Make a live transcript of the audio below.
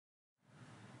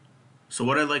So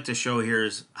what I'd like to show here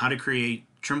is how to create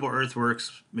Trimble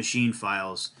Earthworks machine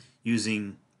files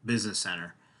using Business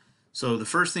Center. So the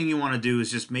first thing you want to do is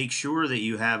just make sure that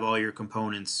you have all your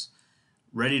components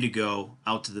ready to go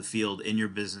out to the field in your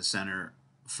Business Center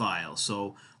file.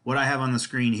 So what I have on the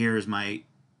screen here is my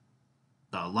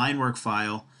line work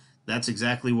file. That's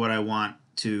exactly what I want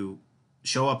to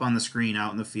show up on the screen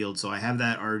out in the field. So I have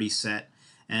that already set,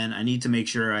 and I need to make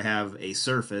sure I have a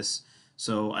surface.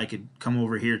 So I could come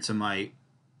over here to my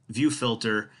view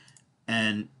filter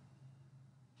and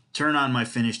turn on my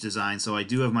finished design. So I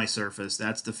do have my surface.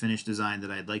 That's the finished design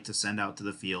that I'd like to send out to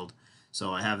the field.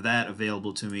 So I have that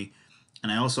available to me.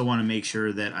 And I also want to make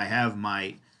sure that I have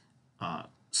my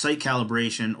site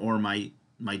calibration or my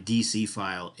DC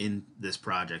file in this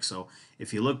project. So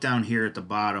if you look down here at the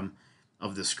bottom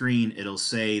of the screen, it'll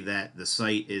say that the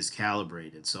site is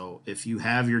calibrated. So if you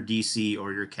have your DC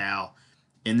or your cal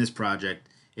in this project,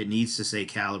 it needs to say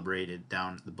calibrated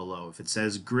down below. If it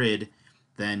says grid,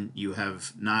 then you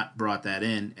have not brought that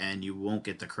in and you won't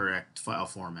get the correct file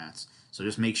formats. So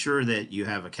just make sure that you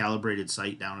have a calibrated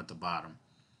site down at the bottom.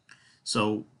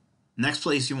 So next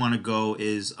place you want to go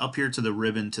is up here to the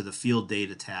ribbon to the field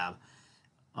data tab.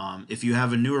 If you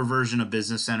have a newer version of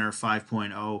Business Center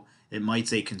 5.0, it might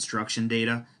say construction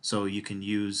data, so you can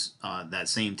use that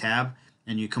same tab,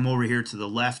 and you come over here to the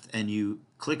left and you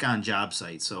click on job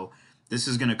site. So this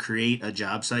is going to create a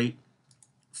job site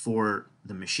for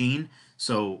the machine.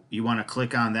 So you want to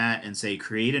click on that and say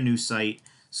create a new site,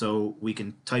 so we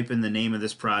can type in the name of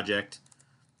this project.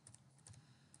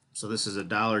 So this is a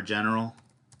Dollar General,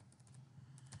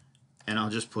 and I'll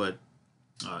just put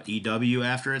EW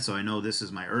after it, so I know this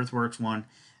is my Earthworks one,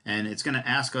 and it's going to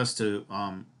ask us to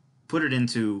put it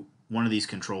into one of these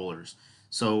controllers.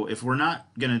 So if we're not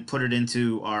going to put it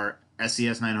into our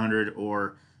SCS 900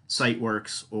 or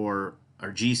SiteWorks or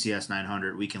our GCS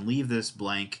 900, we can leave this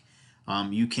blank.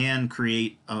 You can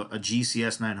create a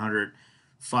GCS 900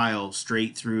 file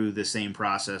straight through the same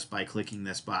process by clicking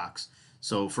this box.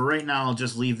 So for right now, I'll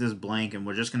just leave this blank, and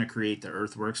we're just going to create the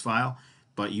Earthworks file,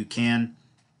 but you can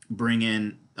bring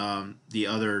in the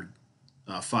other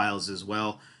files as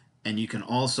well, and you can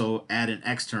also add an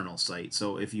external site.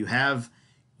 So if you have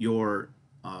your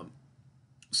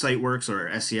SiteWorks or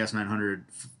SCS 900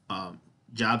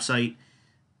 job site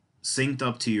synced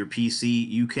up to your PC,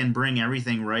 you can bring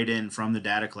everything right in from the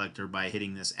data collector by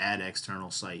hitting this add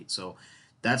external site. So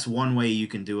that's one way you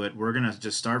can do it. We're going to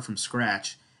just start from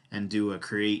scratch and do a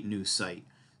create new site.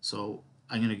 So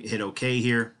I'm going to hit OK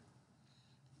here,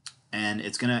 and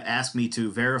it's going to ask me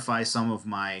to verify some of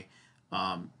my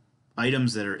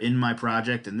items that are in my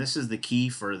project, and this is the key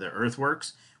for the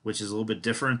Earthworks, which is a little bit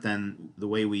different than the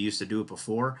way we used to do it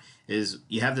before. Is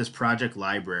you have this project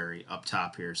library up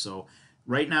top here. So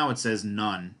right now it says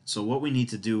none, so what we need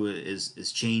to do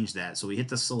is change that. So we hit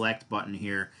the select button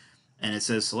here, and it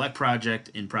says select project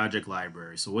in project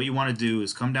library. So what you want to do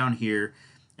is come down here,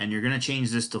 and you're going to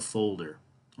change this to folder.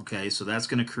 Okay, so that's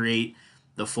going to create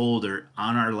the folder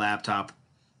on our laptop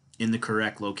in the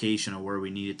correct location of where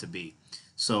we need it to be.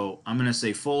 So I'm going to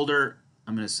say folder.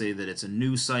 I'm going to say that it's a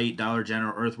new site, Dollar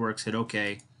General Earthworks, hit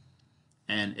OK,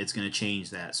 and it's going to change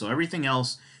that. So everything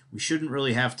else we shouldn't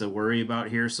really have to worry about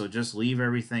here, so just leave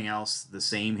everything else the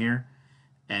same here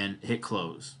and hit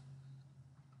close.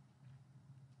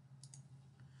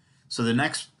 So the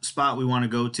next spot we want to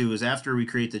go to is after we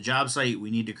create the job site, we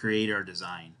need to create our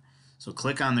design. So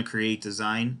click on the Create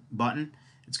Design button.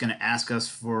 It's going to ask us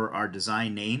for our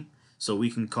design name. So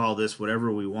we can call this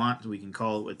whatever we want. We can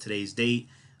call it with today's date.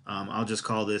 I'll just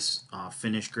call this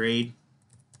Finish Grade.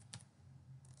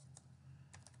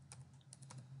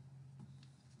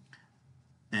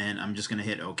 And I'm just going to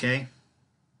hit OK.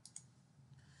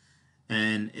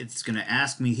 And it's going to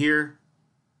ask me here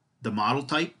the model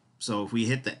type. So if we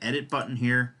hit the edit button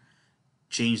here,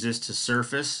 change this to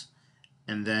surface,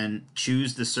 and then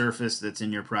choose the surface that's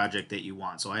in your project that you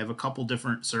want. So I have a couple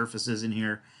different surfaces in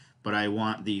here, but I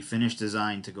want the finished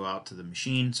design to go out to the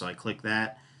machine. So I click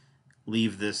that,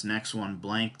 leave this next one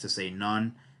blank to say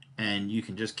none, and you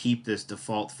can just keep this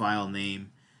default file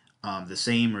name the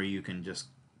same, or you can just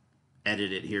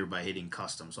edit it here by hitting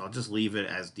custom. So I'll just leave it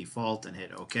as default and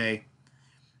hit OK.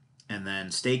 And then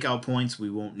stakeout points we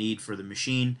won't need for the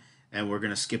machine, and we're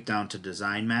going to skip down to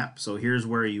design map. So here's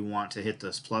where you want to hit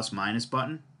this plus minus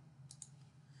button,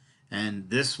 and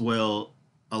this will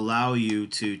allow you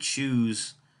to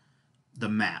choose the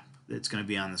map that's going to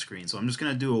be on the screen. So I'm just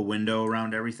going to do a window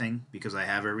around everything because I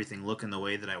have everything looking the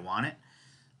way that I want it.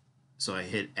 So I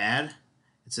hit add.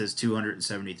 It says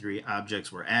 273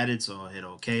 objects were added, so I'll hit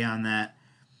OK on that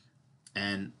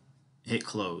and hit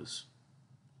close.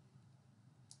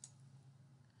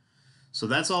 So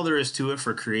that's all there is to it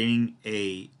for creating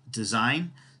a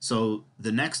design. So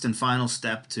the next and final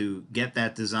step to get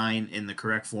that design in the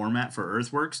correct format for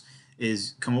Earthworks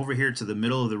is come over here to the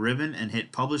middle of the ribbon and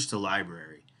hit Publish to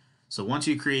Library. So once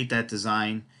you create that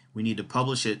design, we need to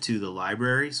publish it to the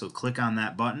library. So click on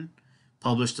that button,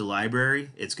 Publish to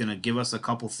Library. It's going to give us a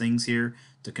couple things here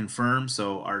to confirm.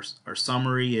 So our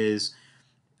summary is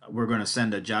we're going to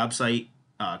send a job site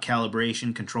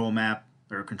calibration control map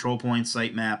or control point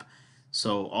site map.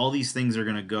 So all these things are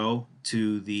going to go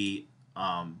to the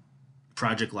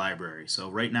project library. So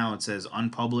right now it says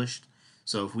unpublished.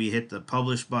 So if we hit the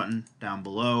publish button down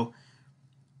below,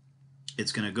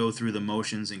 it's going to go through the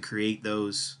motions and create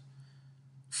those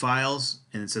files,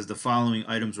 and it says the following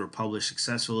items were published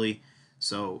successfully.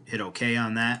 So hit OK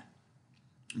on that.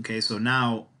 Okay, so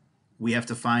now we have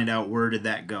to find out where did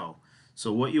that go.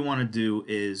 So what you want to do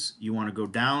is you want to go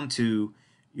down to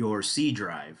your C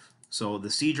drive. So the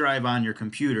C drive on your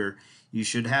computer, you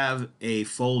should have a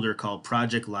folder called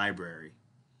Project Library.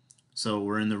 So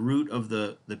we're in the root of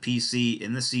the PC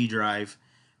in the C drive,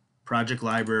 Project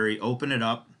Library. Open it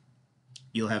up.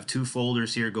 You'll have two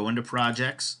folders here. Go into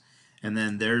Projects, and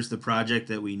then there's the project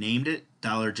that we named it,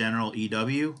 Dollar General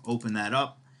EW. Open that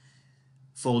up.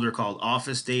 Folder called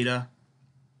Office Data,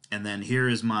 and then here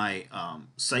is my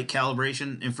site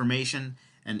calibration information,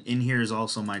 and in here is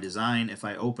also my design. If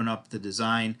I open up the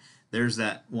design, there's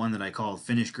that one that I call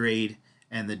Finish Grade,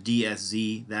 and the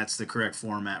DSZ, that's the correct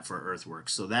format for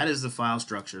Earthworks. So that is the file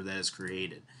structure that is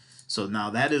created. So now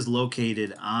that is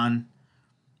located on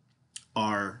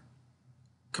our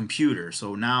computer.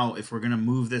 So now if we're going to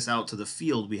move this out to the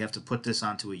field, we have to put this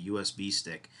onto a USB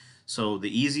stick. So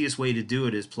the easiest way to do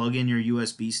it is plug in your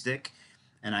USB stick,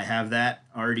 and I have that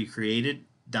already created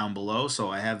down below. So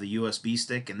I have the USB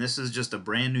stick, and this is just a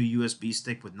brand new USB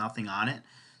stick with nothing on it.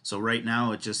 So right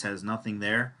now it just has nothing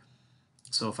there.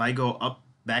 So if I go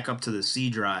back up to the C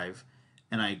drive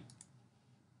and I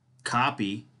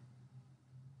copy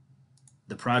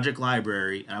the project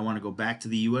library, and I want to go back to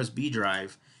the USB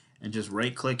drive and just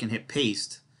right click and hit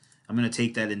paste, I'm going to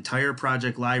take that entire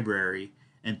project library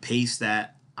and paste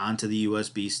that onto the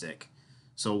USB stick.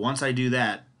 So once I do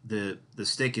that, the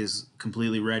stick is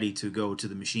completely ready to go to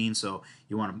the machine. So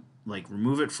you want to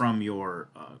remove it from your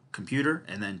computer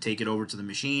and then take it over to the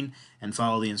machine and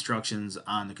follow the instructions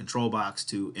on the control box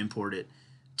to import it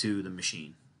to the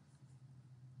machine.